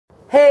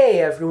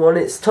Hey everyone,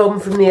 it's Tom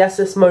from the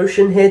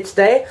Thessmotion here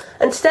today,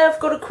 and today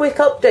I've got a quick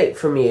update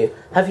from you.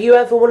 Have you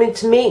ever wanted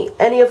to meet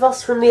any of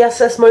us from the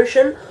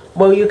Thessmotion?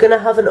 Well, you're going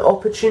to have an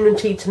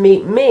opportunity to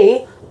meet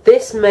me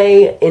this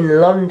May in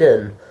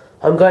London.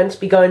 I'm going to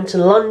be going to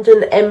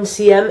London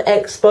MCM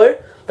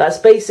Expo. That's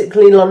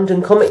basically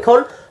London Comic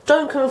Con.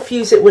 Don't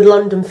confuse it with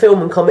London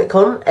Film and Comic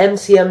Con.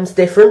 MCM's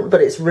different, but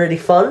it's really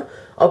fun.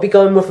 I'll be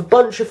going with a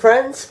bunch of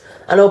friends,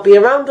 and I'll be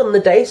around on the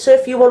day, so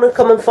if you want to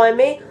come and find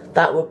me,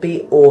 that would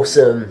be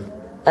awesome.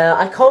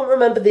 I can't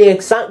remember the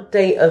exact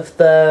date of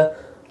the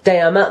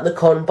day I'm at the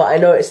con, but I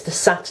know it's the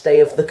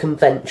Saturday of the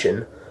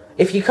convention.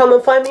 If you come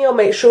and find me, I'll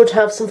make sure to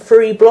have some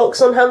free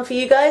blocks on hand for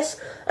you guys,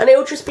 and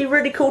it'll just be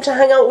really cool to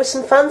hang out with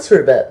some fans for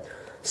a bit.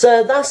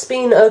 So that's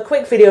been a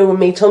quick video with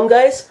me, Tom,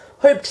 guys.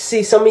 Hope to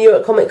see some of you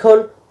at Comic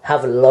Con.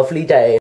 Have a lovely day.